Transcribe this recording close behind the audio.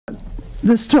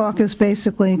This talk is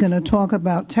basically going to talk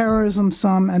about terrorism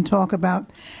some and talk about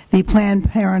the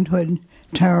Planned Parenthood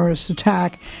terrorist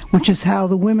attack, which is how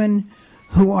the women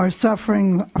who are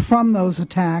suffering from those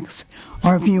attacks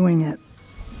are viewing it.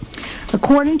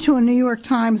 According to a New York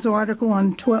Times article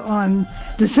on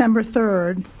December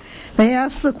 3rd, they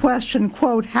asked the question,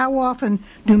 quote, how often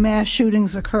do mass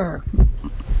shootings occur?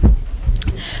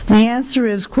 The answer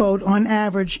is, quote, on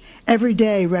average, every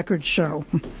day, records show.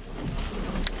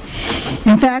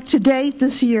 In fact, to date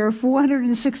this year,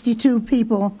 462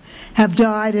 people have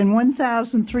died and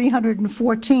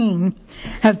 1,314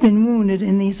 have been wounded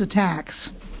in these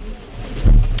attacks.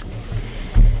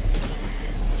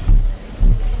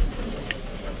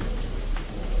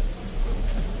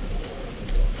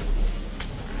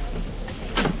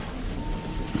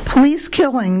 Police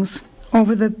killings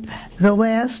over the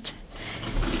last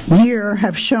year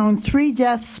have shown 3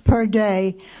 deaths per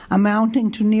day,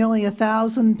 amounting to nearly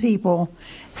 1,000 people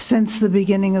since the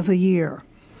beginning of the year.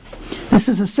 This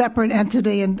is a separate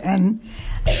entity and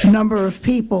number of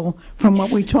people from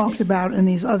what we talked about in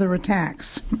these other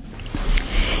attacks.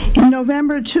 In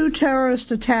November, 2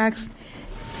 terrorist attacks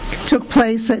took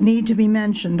place that need to be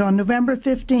mentioned. On November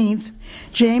 15th,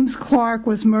 James Clark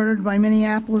was murdered by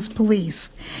Minneapolis police,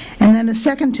 and then a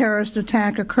second terrorist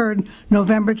attack occurred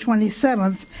November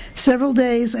 27th, several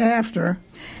days after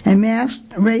a masked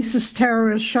racist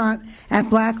terrorist shot at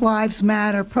Black Lives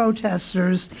Matter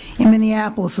protesters in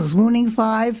Minneapolis, wounding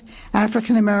 5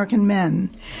 African-American men.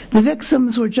 The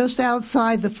victims were just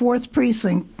outside the 4th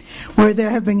precinct, where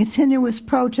there have been continuous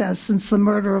protests since the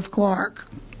murder of Clark.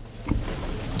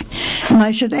 And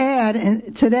I should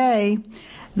add, today,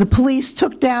 the police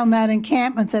took down that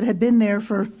encampment that had been there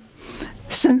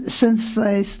since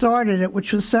they started it,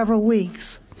 which was several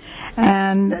weeks,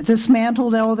 and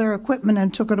dismantled all their equipment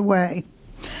and took it away.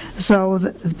 So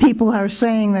the people are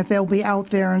saying that they'll be out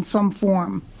there in some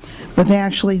form, but they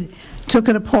actually took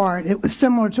it apart. It was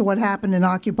similar to what happened in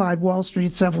occupied Wall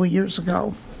Street several years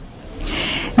ago.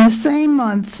 In the same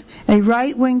month, a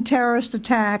right-wing terrorist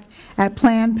attack at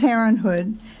Planned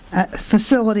Parenthood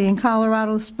facility in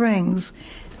Colorado Springs,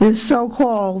 this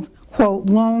so-called, quote,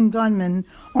 lone gunman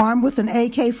armed with an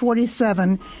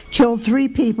AK-47 killed 3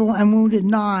 people and wounded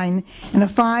 9 in a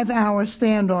 5-hour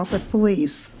standoff with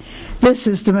police. This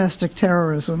is domestic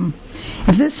terrorism.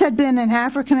 If this had been an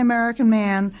African-American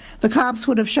man, the cops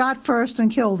would have shot first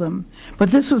and killed him.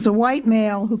 But this was a white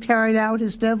male who carried out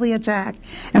his deadly attack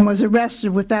and was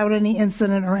arrested without any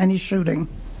incident or any shooting.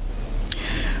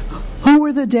 Who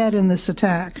were the dead in this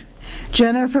attack?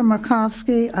 Jennifer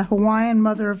Markovsky, a Hawaiian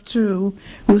mother of 2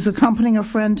 who was accompanying a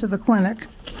friend to the clinic,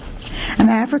 an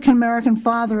African-American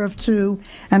father of 2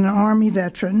 and an Army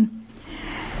veteran,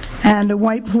 and a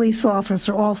white police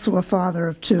officer, also a father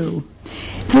of 2.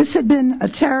 If this had been a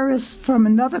terrorist from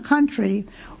another country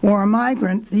or a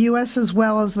migrant, the U.S. as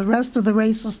well as the rest of the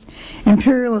racist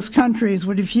imperialist countries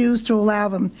would refuse to allow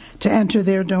them to enter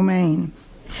their domain.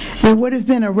 There would have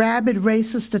been a rabid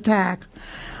racist attack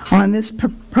on this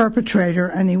perpetrator,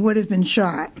 and he would have been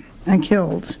shot and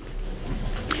killed,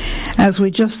 as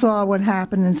we just saw what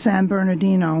happened in San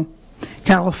Bernardino,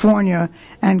 California,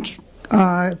 and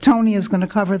Tony is going to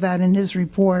cover that in his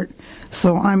report,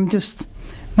 so I'm just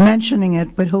mentioning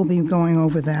it, but he'll be going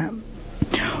over that.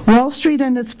 Wall Street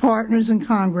and its partners in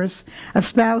Congress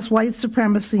espouse white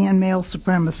supremacy and male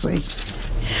supremacy.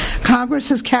 Congress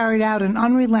has carried out an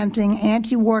unrelenting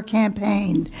anti-war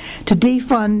campaign to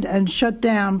defund and shut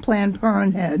down Planned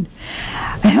Parenthood,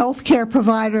 a health care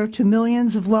provider to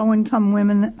millions of low-income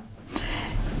women.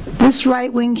 This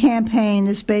right-wing campaign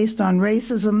is based on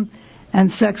racism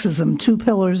and sexism, 2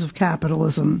 pillars of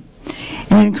capitalism.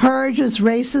 It encourages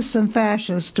racists and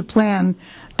fascists to plan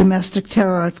domestic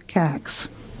terror attacks.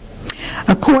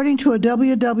 According to a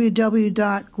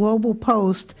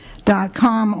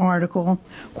www.globalpost.com article,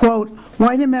 quote,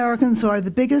 white Americans are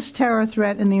the biggest terror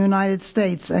threat in the United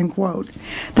States, end quote.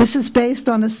 This is based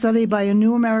on a study by a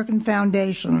New American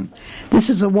Foundation. This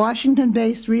is a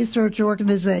Washington-based research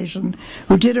organization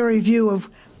who did a review of,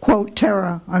 quote,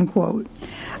 terror, unquote,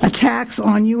 attacks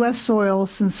on U.S. soil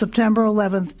since September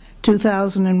 11th,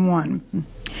 2001,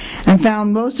 and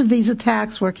found most of these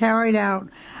attacks were carried out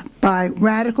by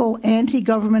radical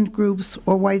anti-government groups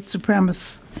or white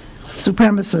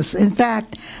supremacists. In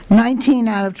fact, 19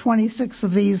 out of 26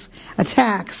 of these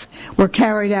attacks were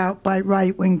carried out by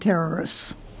right-wing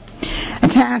terrorists.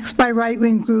 Attacks by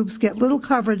right-wing groups get little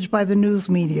coverage by the news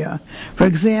media. For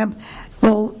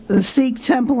example, the Sikh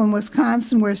temple in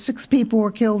Wisconsin, where 6 people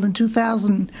were killed in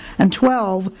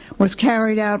 2012, was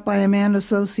carried out by a man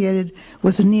associated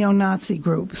with neo-Nazi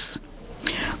groups.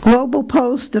 Global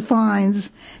Post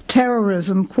defines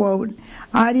terrorism, quote,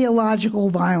 ideological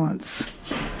violence.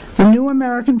 The New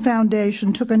American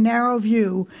Foundation took a narrow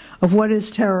view of what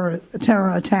is terror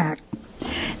attack.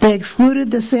 They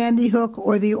excluded the Sandy Hook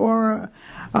or the Aurora,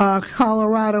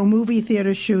 Colorado movie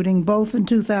theater shooting, both in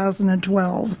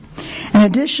 2012. In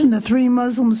addition, the 3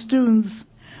 Muslim students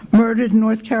murdered in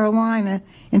North Carolina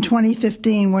in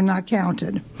 2015 were not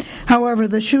counted. However,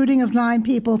 the shooting of 9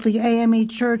 people at the AME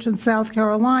Church in South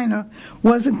Carolina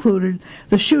was included.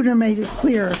 The shooter made it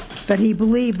clear that he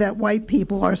believed that white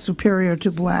people are superior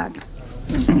to black.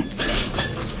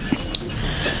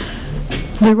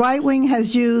 The right wing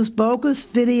has used bogus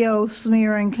video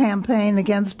smearing campaign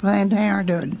against Planned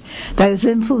Parenthood that has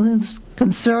influenced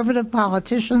conservative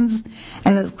politicians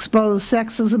and exposed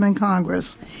sexism in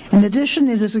Congress. In addition,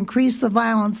 it has increased the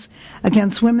violence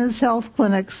against women's health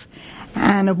clinics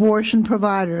and abortion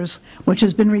providers, which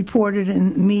has been reported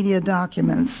in media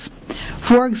documents.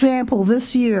 For example,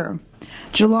 this year,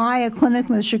 July, a clinic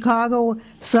in the Chicago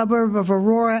suburb of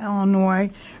Aurora, Illinois,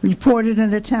 reported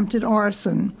an attempted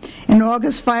arson. In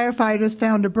August, firefighters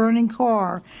found a burning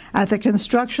car at the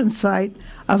construction site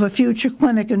of a future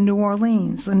clinic in New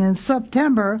Orleans. And in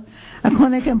September, a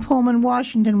clinic in Pullman,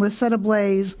 Washington was set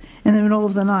ablaze in the middle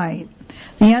of the night.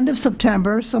 The end of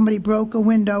September, somebody broke a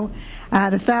window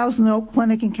at a Thousand Oak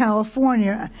Clinic in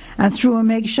California and threw a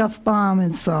makeshift bomb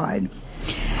inside.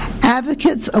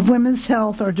 Advocates of women's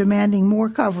health are demanding more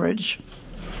coverage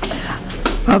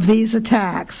of these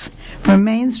attacks from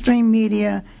mainstream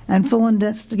media and full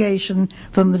investigation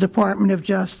from the Department of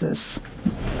Justice.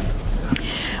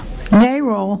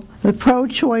 NARAL, the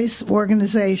pro-choice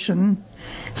organization's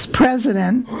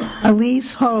president,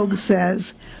 Elise Hogue,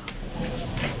 says,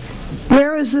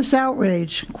 "Where is this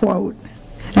outrage?" quote,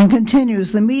 and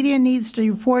continues, "The media needs to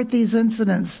report these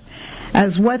incidents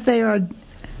as what they are,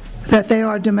 that they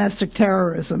are domestic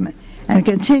terrorism," and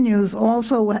continues,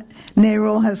 also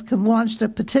NARAL has launched a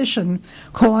petition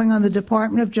calling on the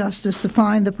Department of Justice to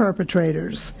find the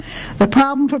perpetrators. The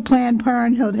problem for Planned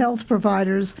Parenthood health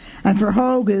providers and for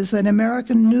Hogue is that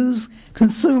American news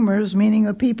consumers, meaning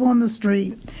the people on the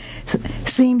street,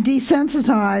 seem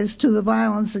desensitized to the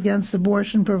violence against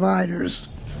abortion providers.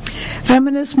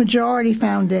 Feminist Majority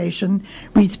Foundation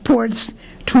reports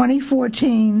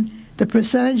 2014 the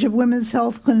percentage of women's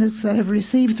health clinics that have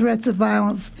received threats of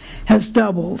violence has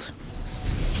doubled.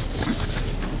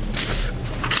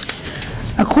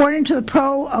 According to the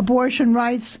pro-abortion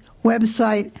rights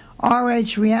website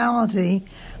RH Reality,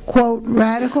 quote,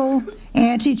 radical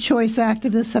anti-choice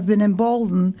activists have been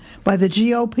emboldened by the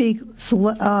GOP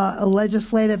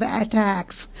legislative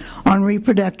attacks on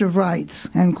reproductive rights,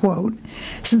 end quote.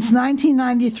 Since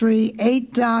 1993,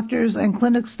 8 doctors and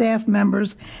clinic staff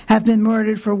members have been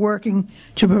murdered for working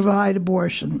to provide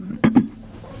abortion.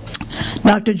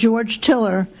 Dr. George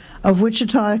Tiller of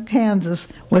Wichita, Kansas,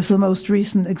 was the most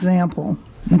recent example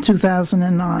in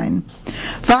 2009.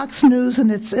 Fox News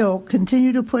and its ilk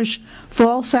continue to push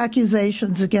false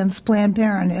accusations against Planned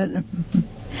Parenthood.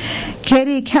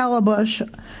 Katie Calabush,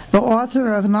 the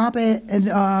author of an op-ed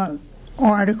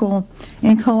article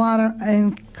in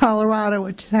Colorado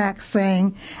attacks,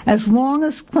 saying, as long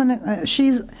as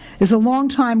she is a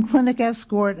longtime clinic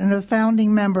escort and a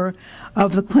founding member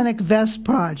of the Clinic Vest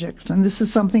Project, and this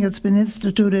is something that's been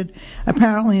instituted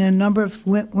apparently in a number of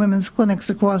women's clinics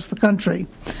across the country.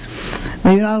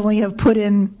 They not only have put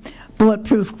in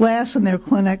bulletproof glass in their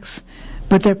clinics,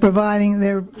 but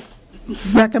they're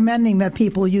recommending that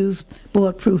people use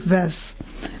bulletproof vests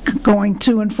going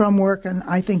to and from work, and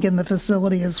I think in the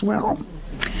facility as well.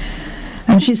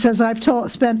 And she says, I've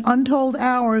spent untold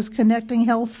hours connecting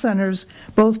health centers,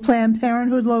 both Planned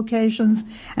Parenthood locations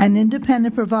and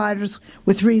independent providers,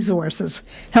 with resources,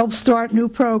 help start new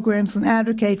programs, and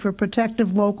advocate for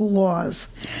protective local laws.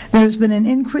 There's been an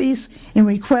increase in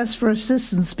requests for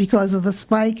assistance because of the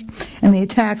spike in the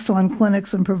attacks on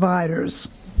clinics and providers.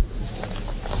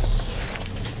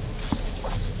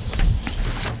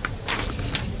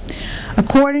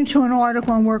 According to an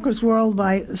article in Workers' World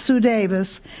by Sue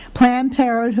Davis, Planned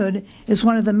Parenthood is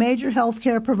one of the major health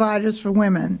care providers for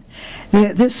women.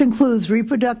 This includes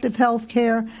reproductive health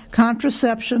care,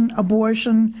 contraception,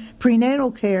 abortion,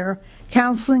 prenatal care,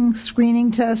 counseling,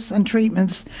 screening tests, and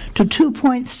treatments to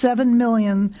 2.7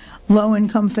 million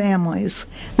low-income families.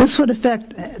 This would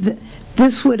affect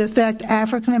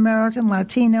African American,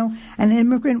 Latino, and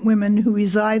immigrant women who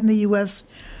reside in the U.S.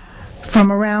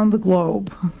 from around the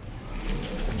globe.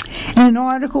 In an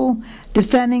article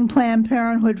defending Planned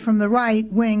Parenthood from the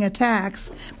right-wing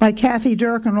attacks by Kathy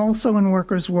Durkin, also in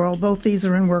Workers' World, both these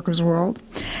are in Workers' World,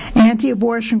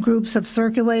 Anti-abortion groups have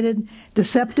circulated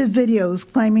deceptive videos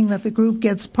claiming that the group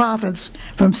gets profits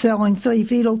from selling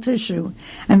fetal tissue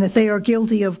and that they are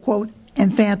guilty of, quote,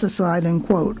 infanticide,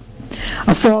 unquote,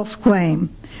 a false claim.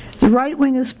 The right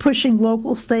wing is pushing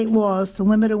local state laws to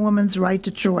limit a woman's right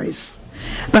to choice.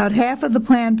 About half of the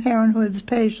Planned Parenthood's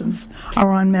patients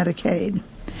are on Medicaid.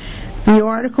 The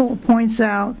article points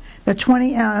out that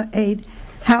 28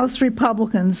 House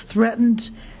Republicans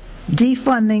threatened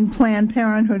defunding Planned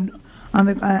Parenthood on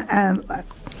the,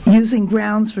 using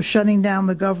grounds for shutting down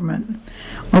the government.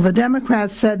 Well, the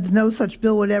Democrats said no such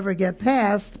bill would ever get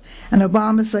passed, and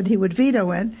Obama said he would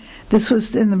veto it. This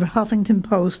was in the Huffington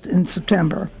Post in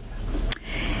September.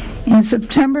 In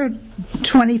September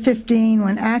 2015,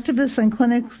 when activists and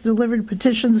clinics delivered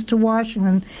petitions to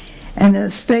Washington and a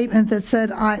statement that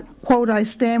said, quote, I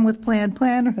stand with Planned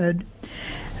Parenthood,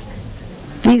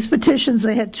 these petitions,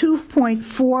 they had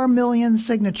 2.4 million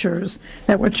signatures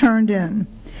that were turned in.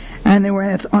 And they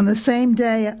were on the same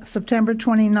day, September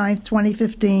 29th,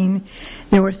 2015,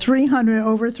 there were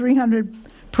over 300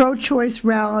 pro-choice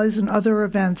rallies and other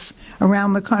events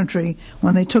around the country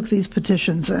when they took these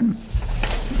petitions in.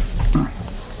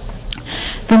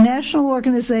 The National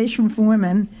Organization for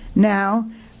Women, now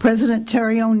President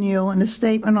Terry O'Neill, in a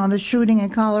statement on the shooting in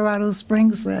Colorado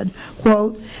Springs said,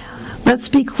 quote, let's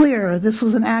be clear, this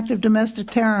was an act of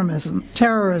domestic terrorism.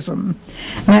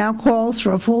 Now calls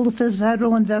for a full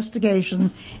federal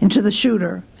investigation into the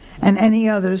shooter and any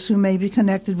others who may be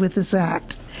connected with this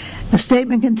act. The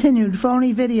statement continued,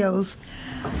 phony videos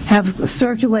have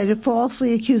circulated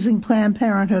falsely accusing Planned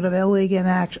Parenthood of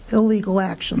illegal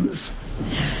actions.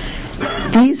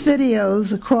 These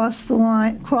videos cross the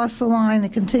line,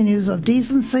 it continues, of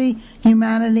decency,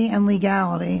 humanity, and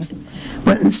legality.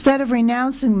 But instead of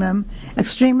renouncing them,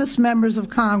 extremist members of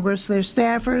Congress, their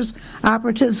staffers,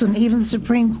 operatives, and even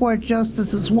Supreme Court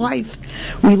Justice's wife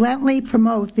relentlessly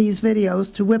promote these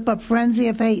videos to whip up frenzy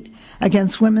of hate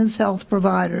against women's health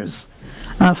providers,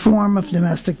 a form of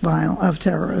domestic violence, of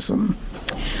terrorism.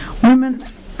 Women,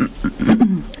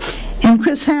 in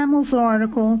Chris Hamill's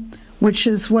article, which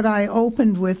is what I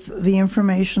opened with the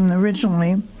information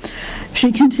originally,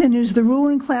 she continues, the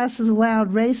ruling class has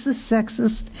allowed racist,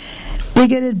 sexist,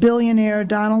 bigoted billionaire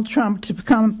Donald Trump to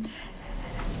come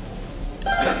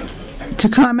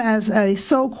as a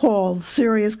so-called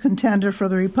serious contender for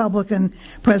the Republican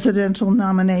presidential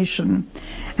nomination,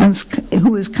 and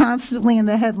who is constantly in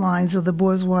the headlines of the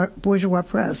bourgeois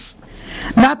press.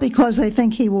 Not because they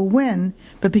think he will win,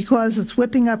 but because it's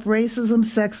whipping up racism,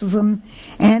 sexism,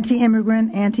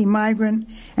 anti-immigrant, anti-migrant,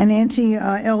 and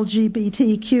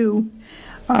anti-LGBTQ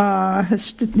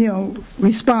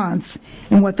response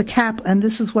in what and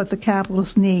this is what the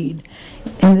capitalists need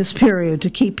in this period to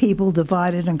keep people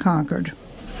divided and conquered.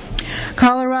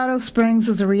 Colorado Springs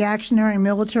is a reactionary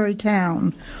military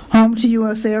town, home to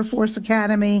U.S. Air Force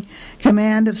Academy,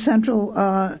 command of Central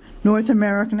North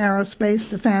American Aerospace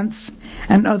Defense,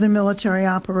 and other military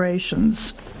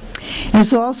operations. It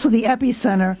is also the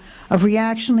epicenter of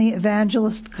reactionary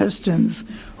evangelist Christians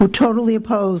who totally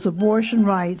oppose abortion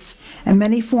rights and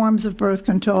many forms of birth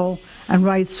control and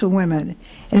rights for women.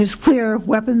 It is clear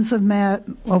weapons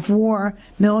of war,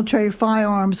 military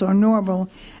firearms are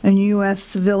normal in U.S.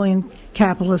 civilian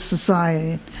capitalist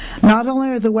society. Not only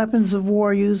are the weapons of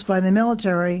war used by the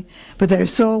military, but they're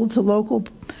sold to local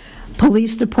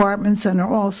police departments and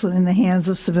are also in the hands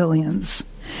of civilians.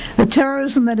 The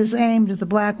terrorism that is aimed at the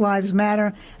Black Lives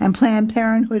Matter and Planned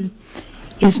Parenthood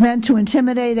is meant to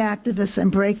intimidate activists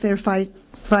and break their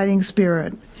fighting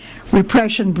spirit.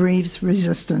 Repression breeds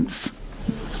resistance.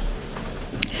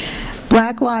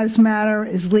 Black Lives Matter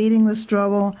is leading the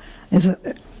struggle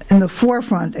in the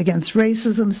forefront against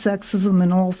racism, sexism,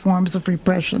 and all forms of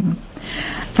repression.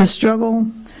 The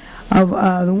struggle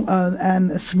and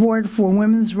the support for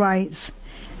women's rights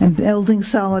and building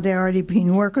solidarity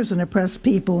between workers and oppressed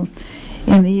people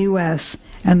in the U.S.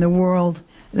 and the world,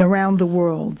 around the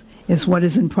world, is what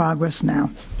is in progress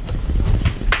now.